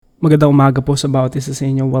Magandang umaga po sa bawat isa sa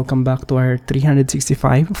inyo. Welcome back to our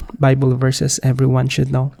 365 Bible verses everyone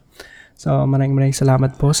should know. So maraming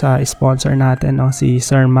salamat po sa sponsor natin, si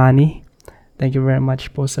Sir Manny. Thank you very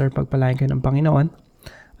much po, sir. Pagpalain kayo ng Panginoon.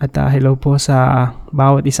 At hello po sa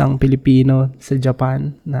bawat isang Pilipino sa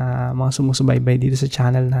Japan na mga sumusubaybay dito sa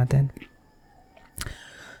channel natin.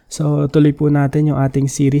 So tuloy po natin yung ating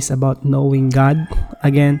series about knowing God.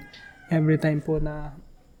 Again, every time po na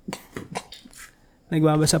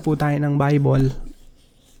nagbabasa po tayo ng Bible,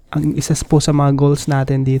 ang isa po sa mga goals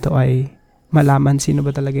natin dito ay malaman sino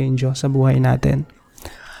ba talaga yung Diyos sa buhay natin.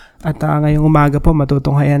 At ngayong umaga po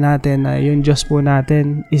matutunghayan natin na yung Diyos po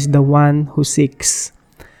natin is the one who seeks.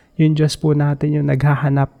 Yung Diyos po natin yung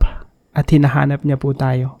naghahanap at hinahanap niya po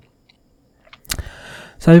tayo.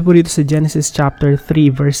 Sabi po dito sa Genesis chapter 3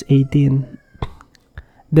 verse 18,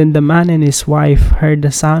 "Then the man and his wife heard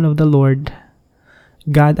the sound of the Lord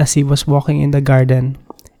God as he was walking in the garden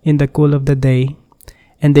in the cool of the day,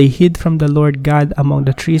 and they hid from the Lord God among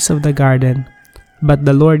the trees of the garden. But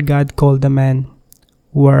the Lord God called the man,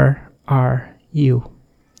 'Where are you?'"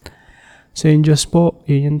 So yung Diyos po,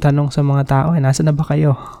 yun yung tanong sa mga tao, nasa na ba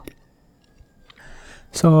kayo?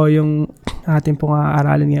 So yung ating pong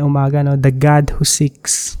aaralin ngayong umaga, the God who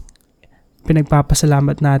seeks.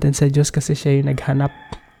 Pinagpapasalamat natin sa Diyos kasi siya yung naghanap.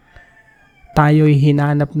 Tayo'y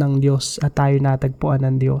hinanap ng Diyos at tayo natagpuan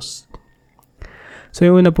ng Diyos. So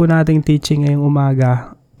yung una po nating teaching ngayong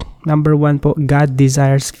umaga, number 1 po, God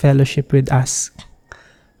desires fellowship with us.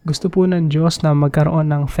 Gusto po ng Diyos na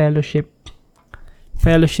magkaroon ng fellowship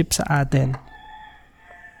sa atin.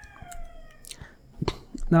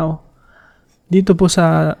 Now, dito po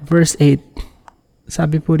sa verse 8,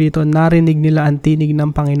 sabi po dito, narinig nila ang tinig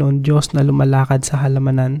ng Panginoon Diyos na lumalakad sa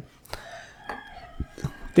halamanan.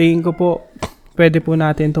 Tingin ko po, pwede po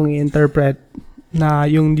natin itong i-interpret na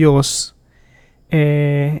yung Diyos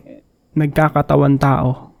nagkakatawan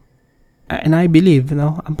tao. And I believe,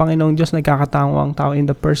 ang Panginoong Diyos nagkakatawang tao in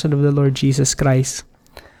the person of the Lord Jesus Christ.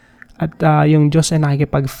 At yung Diyos ay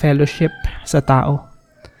nakikipag-fellowship sa tao.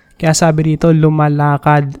 Kaya sabi dito,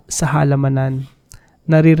 lumalakad sa halamanan.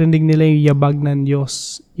 Naririnig nila yung yabag ng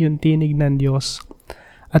Diyos, yung tinig ng Diyos.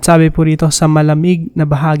 At sabi po rito, sa malamig na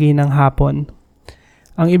bahagi ng hapon.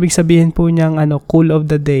 Ang ibig sabihin po niyang cool of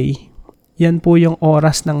the day, yan po yung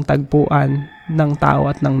oras ng tagpuan ng tao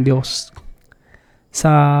at ng Diyos.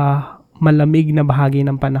 Sa malamig na bahagi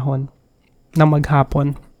ng panahon, na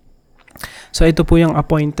maghapon. So ito po yung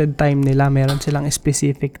appointed time nila. Meron silang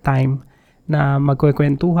specific time na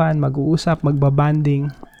magkwekwentuhan, mag-uusap,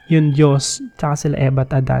 magbabanding, yung Diyos, tsaka sila Eva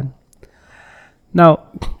at Adan.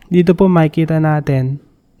 Now, dito po makikita natin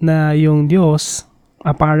na yung Diyos,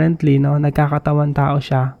 apparently, nagkakatawan tao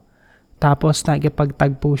siya. Tapos,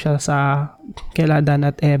 nakikipagtagpo siya sa kila Adan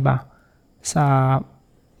at Eva sa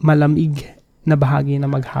malamig na bahagi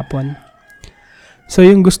na maghapon. So,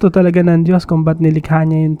 yung gusto talaga ng Diyos kung ba't nilikha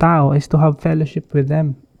niya yung tao is to have fellowship with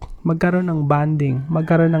them. Magkaroon ng bonding,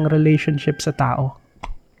 magkaroon ng relationship sa tao.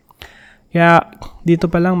 Kaya, dito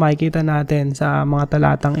pa lang makikita natin sa mga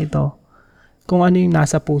talatang ito kung ano yung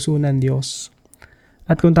nasa puso ng Diyos.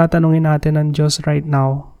 At kung tatanungin natin ng Diyos right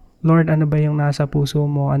now, Lord, ano ba yung nasa puso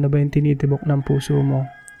mo? Ano ba yung tinitibok ng puso mo?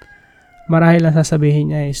 Marahil ang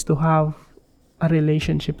sasabihin niya is to have a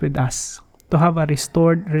relationship with us. To have a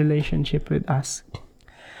restored relationship with us.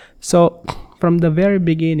 So, from the very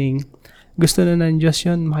beginning, gusto na ng Diyos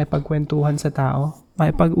yun, makipagkwentuhan sa tao,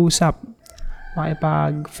 makipag-usap,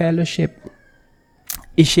 makipag-fellowship,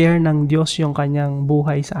 i-share ng Diyos yung kanyang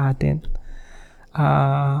buhay sa atin.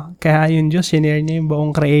 Kaya yung Diyos, sinare niya yung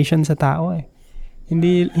buong creation sa tao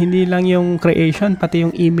Hindi lang yung creation, pati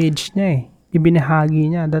yung image niya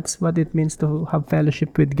ibinahagi niya. That's what it means to have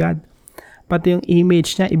fellowship with God. Pati yung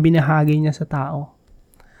image niya, ibinahagi niya sa tao.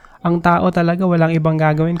 Ang tao talaga walang ibang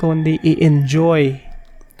gagawin kundi i-enjoy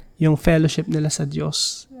yung fellowship nila sa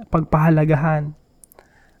Diyos. Pagpahalagahan,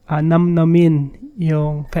 namnamin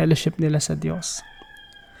yung fellowship nila sa Diyos.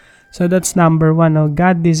 So that's number 1.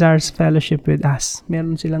 God desires fellowship with us.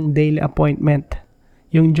 Meron silang daily appointment.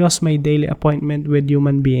 Yung Diyos may daily appointment with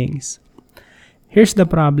human beings. Here's the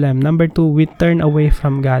problem. Number 2, we turn away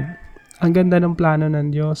from God. Ang ganda ng plano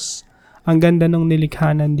ng Diyos. Ang ganda ng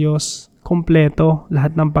nilikha ng Diyos. Kompleto.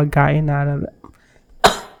 Lahat ng pagkain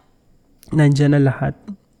nandiyan na lahat.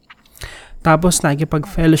 Tapos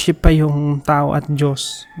nakikipag-fellowship pa yung tao at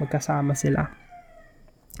Diyos. Magkasama sila.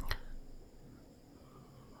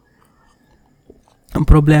 Ang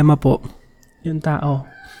problema po, yung tao,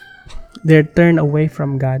 they're turned away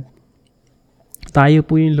from God. Tayo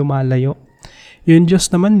po yung lumalayo. Yung Diyos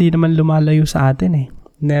naman, di naman lumalayo sa atin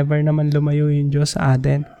Never naman lumayo yung Diyos sa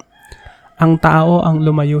atin. ang tao ang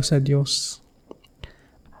lumayo sa Diyos.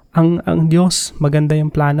 Ang Diyos, maganda yung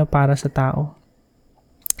plano para sa tao.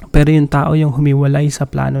 Pero yung tao yung humiwalay sa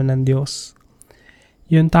plano ng Diyos.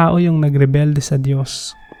 Yung tao yung nagrebelde sa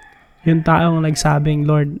Diyos. Yung tao yung nagsabing,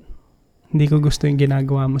 Lord, hindi ko gusto yung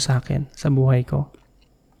ginagawa mo sa akin, sa buhay ko.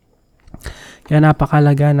 Kaya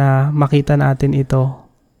napakalaga na makita natin ito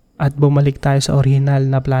at bumalik tayo sa original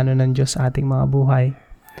na plano ng Diyos sa ating mga buhay.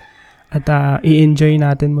 At i-enjoy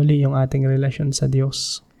natin muli yung ating relasyon sa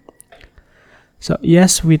Diyos. So,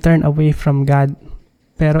 yes, we turn away from God.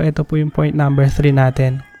 Pero ito po yung point number 3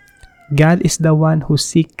 natin. God is the one who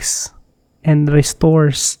seeks and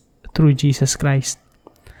restores through Jesus Christ.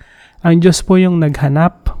 Ang Diyos po yung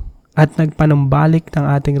naghanap at nagpanumbalik ng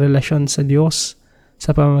ating relasyon sa Diyos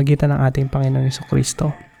sa pamamagitan ng ating Panginoong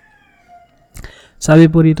Jesucristo.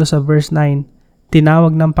 Sabi po rito sa verse 9,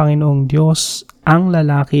 tinawag ng Panginoong Diyos ang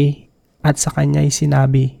lalaki at sa kanya'y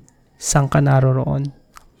sinabi, saan ka naroroon?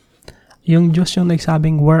 Yung Diyos yung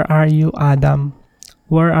nagsabing, where are you, Adam?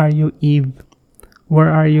 Where are you, Eve?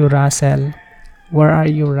 Where are you, Russell? Where are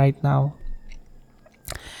you right now?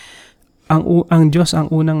 Ang Diyos ang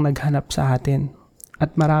unang naghanap sa atin.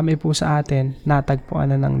 At marami po sa atin,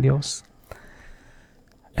 natagpuan na ng Diyos.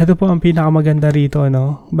 Ito po ang pinakamaganda rito,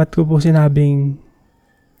 no? Ba't ko po sinabing,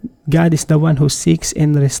 God is the one who seeks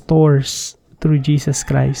and restores through Jesus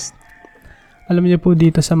Christ. Alam niyo po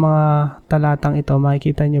dito sa mga talatang ito,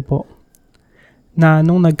 makikita niyo po, na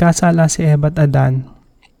nung nagkasala si Eva at Adan,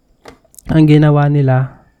 ang ginawa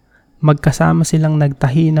nila, magkasama silang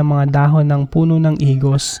nagtahi ng mga dahon ng puno ng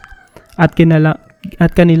igos at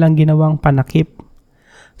kanilang ginawang panakip.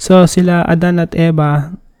 So sila Adan at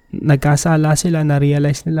Eva, nagkasala sila,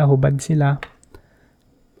 na-realize nila, hubad sila.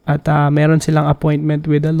 At meron silang appointment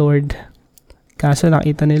with the Lord. Kaso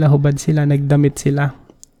nakita nila, hubad sila, nagdamit sila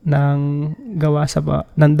ng gawa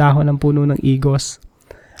ng dahon ng puno ng igos.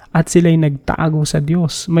 At sila'y nagtago sa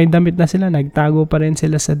Diyos. May damit na sila, nagtago pa rin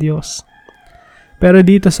sila sa Diyos. Pero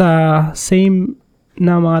dito sa same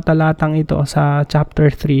na mga talatang ito, sa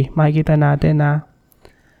chapter 3, makikita natin na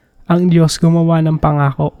ang Diyos gumawa ng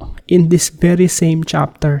pangako in this very same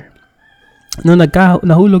chapter. Nung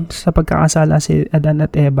nahulog sa pagkakasala si Adan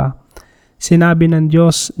at Eva, sinabi ng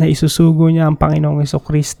Diyos na isusugo niya ang Panginoong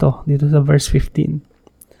Jesucristo dito sa verse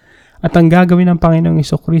 15. At ang gagawin ng Panginoong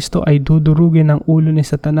Jesucristo ay dudurugin ang ulo ni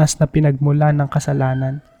Satanas na pinagmulan ng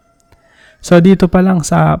kasalanan. So dito pa lang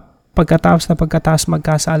sa pagkatapos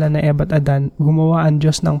magkasala na Eva at Adan, gumawa ang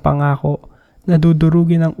Diyos ng pangako na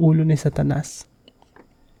dudurugin ang ulo ni Satanas.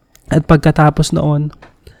 At pagkatapos noon,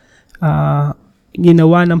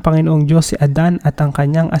 ginawa ng Panginoong Diyos si Adan at ang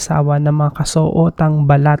kanyang asawa na mga kasuotang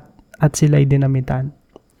balat at sila'y dinamitan.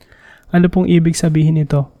 Ano pong ibig sabihin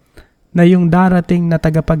nito? Na yung darating na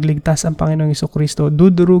tagapagligtas ang Panginoong Jesucristo,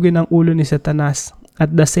 dudurugin ang ulo ni Satanas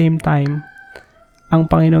at the same time, ang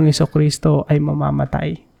Panginoong Jesucristo ay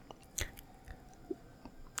mamamatay.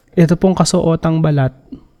 Ito pong kasuotang balat,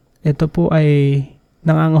 ito po ay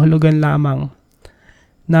nangangahulugan lamang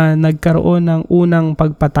na nagkaroon ng unang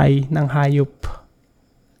pagpatay ng hayop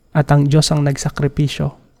at ang Diyos ang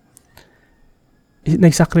nagsakripisyo.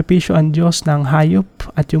 Nagsakripisyo ang Diyos ng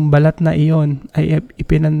hayop at yung balat na iyon ay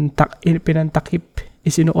ipinantakip,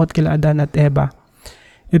 isinuot kila Adan at Eva.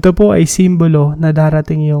 Ito po ay simbolo na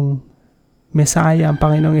darating yung Mesaya, ang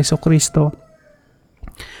Panginoong Jesucristo.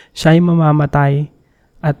 Siya ay mamamatay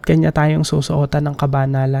at kanya tayong susuotan ng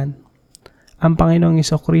kabanalan. Ang Panginoong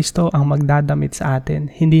Jesucristo ang magdadamit sa atin.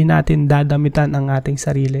 Hindi natin dadamitan ang ating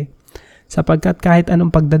sarili. Sapagkat kahit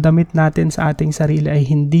anong pagdadamit natin sa ating sarili ay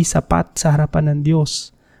hindi sapat sa harapan ng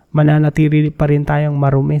Diyos, mananatili pa rin tayong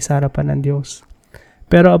marumi sa harapan ng Diyos.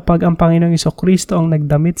 Pero pag ang Panginoong Jesucristo ang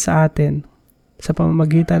nagdamit sa atin sa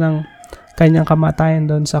pamamagitan ng kanyang kamatayan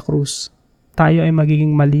doon sa krus, tayo ay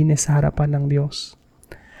magiging malinis sa harapan ng Diyos.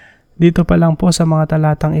 Dito pa lang po sa mga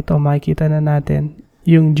talatang ito, makikita na natin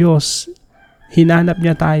yung Diyos, hinanap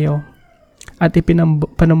niya tayo at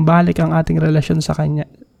ipinanumbalik ang ating relasyon sa Kanya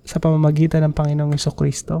sa pamamagitan ng Panginoong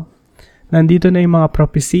Jesucristo. Nandito na yung mga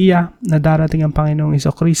propesiya na darating ang Panginoong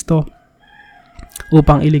Jesucristo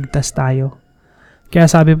upang iligtas tayo. Kaya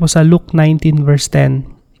sabi po sa Luke 19 verse 10,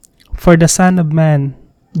 For the Son of Man,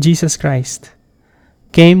 Jesus Christ,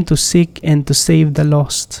 came to seek and to save the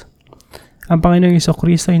lost. Ang Panginoong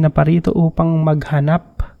Jesucristo ay naparito upang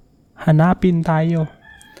hanapin tayo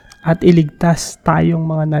at iligtas tayong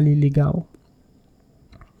mga naliligaw.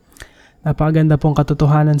 Napakaganda pong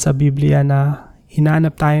katotohanan sa Biblia na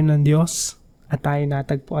hinanap tayo ng Diyos at tayo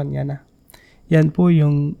natagpuan niya na. Yan po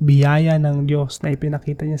yung biyaya ng Diyos na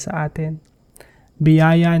ipinakita niya sa atin.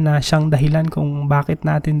 Biyaya na siyang dahilan kung bakit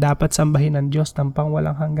natin dapat sambahin ang Diyos ng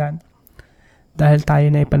pangwalang hanggan. dahil tayo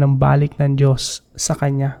na ipanambalik ng Diyos sa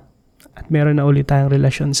Kanya at meron na ulit tayong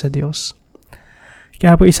relasyon sa Diyos.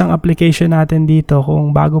 Kaya po isang application natin dito, kung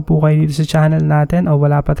bago po kayo dito sa channel natin o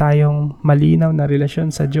wala pa tayong malinaw na relasyon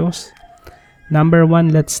sa Diyos. Number 1,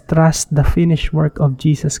 let's trust the finished work of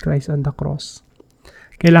Jesus Christ on the cross.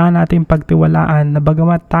 Kailangan natin pagtiwalaan na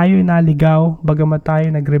bagamat tayo naligaw, bagamat tayo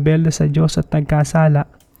nagrebelde sa Diyos at nagkasala,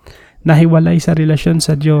 nahiwalay sa relasyon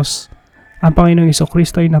sa Diyos, ang Panginoong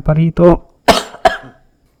Jesucristo ay naparito.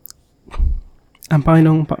 Ang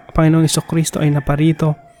Panginoong Jesucristo ay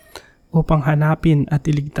naparito upang hanapin at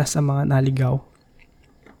iligtas ang mga naligaw.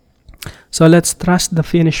 So let's trust the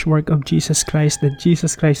finished work of Jesus Christ, that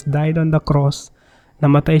Jesus Christ died on the cross,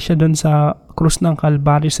 namatay siya doon sa krus ng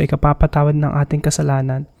Kalbaryo sa ikapapatawad ng ating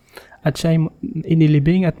kasalanan, at siya ay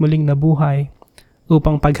inilibing at muling nabuhay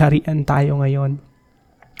upang pagharian tayo ngayon,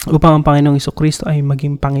 upang ang Panginoong Jesucristo ay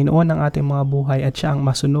maging Panginoon ng ating mga buhay at siya ang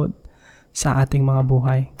masunod sa ating mga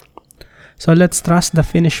buhay. So let's trust the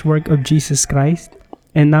finished work of Jesus Christ.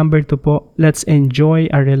 And number 2 po, let's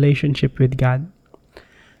enjoy our relationship with God.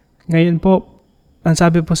 Ngayon po, ang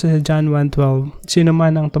sabi po sa John 1:12, sino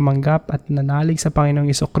man ang tumanggap at nanalig sa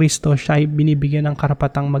Panginoong Jesucristo, siya ay binibigyan ng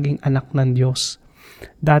karapatang maging anak ng Diyos.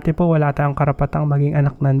 Dati po wala tayong karapatang maging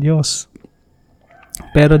anak ng Diyos.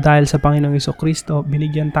 Pero dahil sa Panginoong Jesucristo,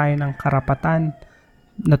 binigyan tayo ng karapatan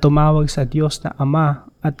na tumawag sa Diyos na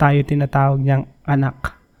Ama at tayo tinatawag niyang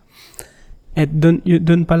anak. At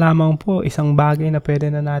dun pa lamang po, isang bagay na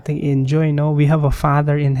pwede na nating enjoy, no? We have a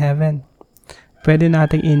Father in heaven. Pwede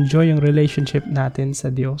nating enjoy yung relationship natin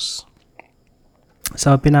sa Diyos.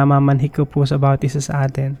 So, pinamamanhik ko po sa bawat isa sa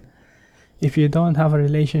atin. If you don't have a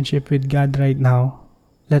relationship with God right now,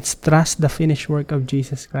 let's trust the finished work of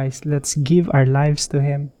Jesus Christ. Let's give our lives to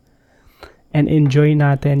Him and enjoy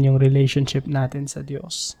natin yung relationship natin sa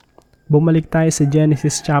Diyos. Bumalik tayo sa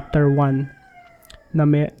Genesis chapter 1. Na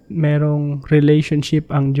merong relationship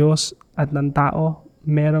ang Diyos at ng tao,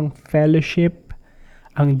 merong fellowship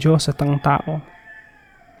ang Diyos at ang tao.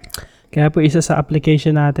 Kaya po isa sa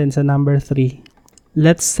application natin sa number 3,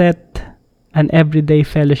 let's set an everyday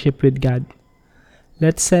fellowship with God.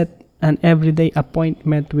 Let's set an everyday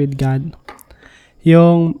appointment with God.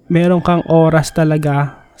 Yung meron kang oras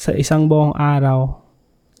talaga sa isang buong araw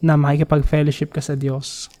na makikipag-fellowship ka sa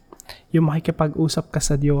Diyos. Yung makikipag-usap ka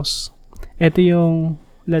sa Diyos. Ito yung,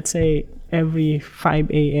 let's say, every 5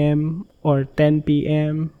 a.m. or 10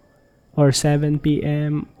 p.m. or 7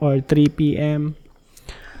 p.m. or 3 p.m.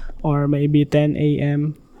 or maybe 10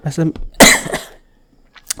 a.m.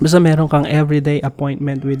 Basta meron kang everyday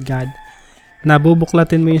appointment with God.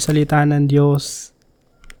 Nabubuklatin mo yung salita ng Diyos.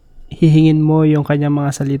 Hihingin mo yung kanyang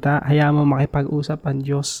mga salita. Hayaan mo makipag-usap ang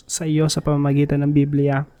Diyos sa iyo sa pamamagitan ng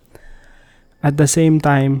Biblia. At the same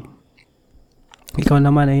time, ikaw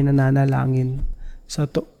naman ay nananalangin. So,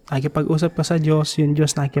 nakikipag-usap ka sa Diyos, yung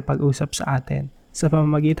Diyos nakikipag-usap sa atin sa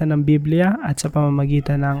pamamagitan ng Biblia at sa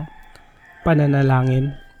pamamagitan ng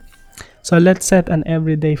pananalangin. So, let's set an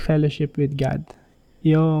everyday fellowship with God.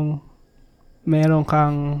 Yung meron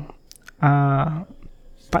kang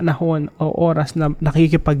panahon o oras na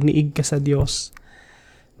nakikipagniig ka sa Diyos,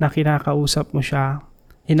 na kinakausap mo siya,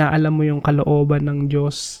 inaalam mo yung kalooban ng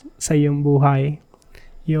Diyos sa iyong buhay,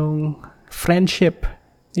 yung friendship,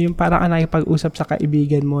 yung para ka nakipag-usap sa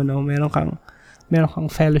kaibigan mo, no? Meron kang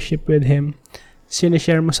fellowship with Him.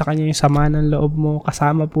 Sinishare mo sa Kanya yung sama ng loob mo,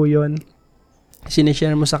 kasama po yun.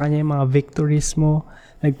 Sinishare mo sa Kanya yung mga victories mo,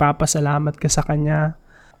 nagpapasalamat ka sa Kanya,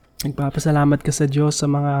 nagpapasalamat ka sa Diyos sa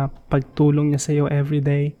mga pagtulong niya sa iyo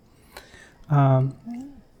everyday.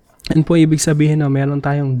 And po ibig sabihin, no, meron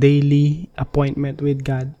tayong daily appointment with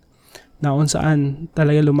God, na kung saan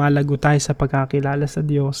talaga lumalago tayo sa pagkakilala sa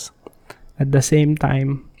Diyos. At the same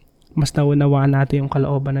time, mas naunawaan natin yung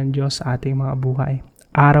kalooban ng Diyos sa ating mga buhay.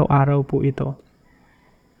 Araw-araw po ito.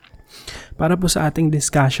 Para po sa ating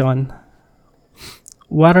discussion,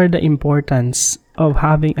 what are the importance of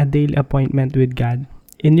having a daily appointment with God?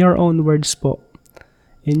 In your own words po,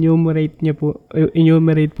 enumerate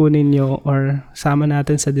po ninyo or sama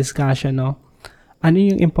natin sa discussion, no? Ano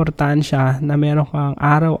yung importansya na meron kang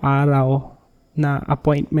araw-araw na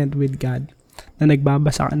appointment with God? Na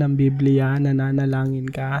nagbabasa ka ng Biblia, nananalangin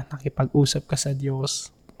ka, nakipag-usap ka sa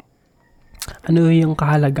Diyos. Ano yung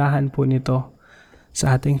kahalagahan po nito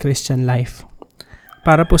sa ating Christian life?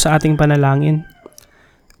 Para po sa ating panalangin,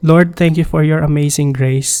 Lord, thank you for your amazing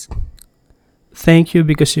grace. Thank you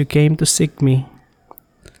because you came to seek me.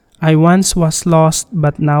 I once was lost,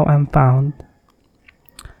 but now I'm found.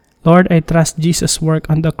 Lord, I trust Jesus' work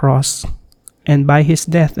on the cross, and by His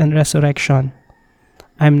death and resurrection,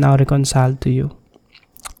 I'm now reconciled to you.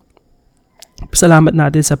 Pasalamat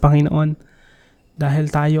natin sa Panginoon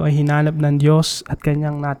Dahil tayo ay hinanap ng Diyos at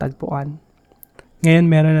Kanyang natagpuan. Ngayon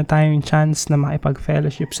meron na tayong chance na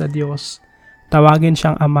makipag-fellowship sa Diyos. Tawagin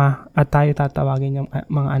siyang Ama at tayo tatawagin niyang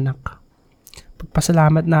mga anak.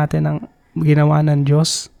 Pagpasalamat natin ang ginawa ng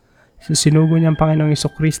Diyos. Sinugo niyang Panginoong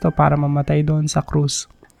Jesucristo para mamatay doon sa krus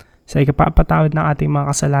sa ikapapatawad ng ating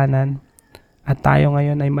mga kasalanan. At tayo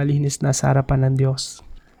ngayon ay malinis na sa harapan ng Diyos.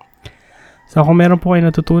 So kung meron po kayo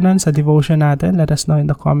natutunan sa devotion natin, let us know in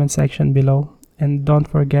the comment section below. And don't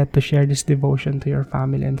forget to share this devotion to your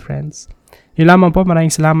family and friends. Yun lamang po, maraming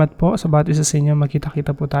salamat po sa bawat isa sa inyo.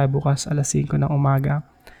 Magkita-kita po tayo bukas alas 5 ng umaga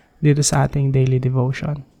dito sa ating daily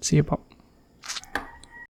devotion. See you po.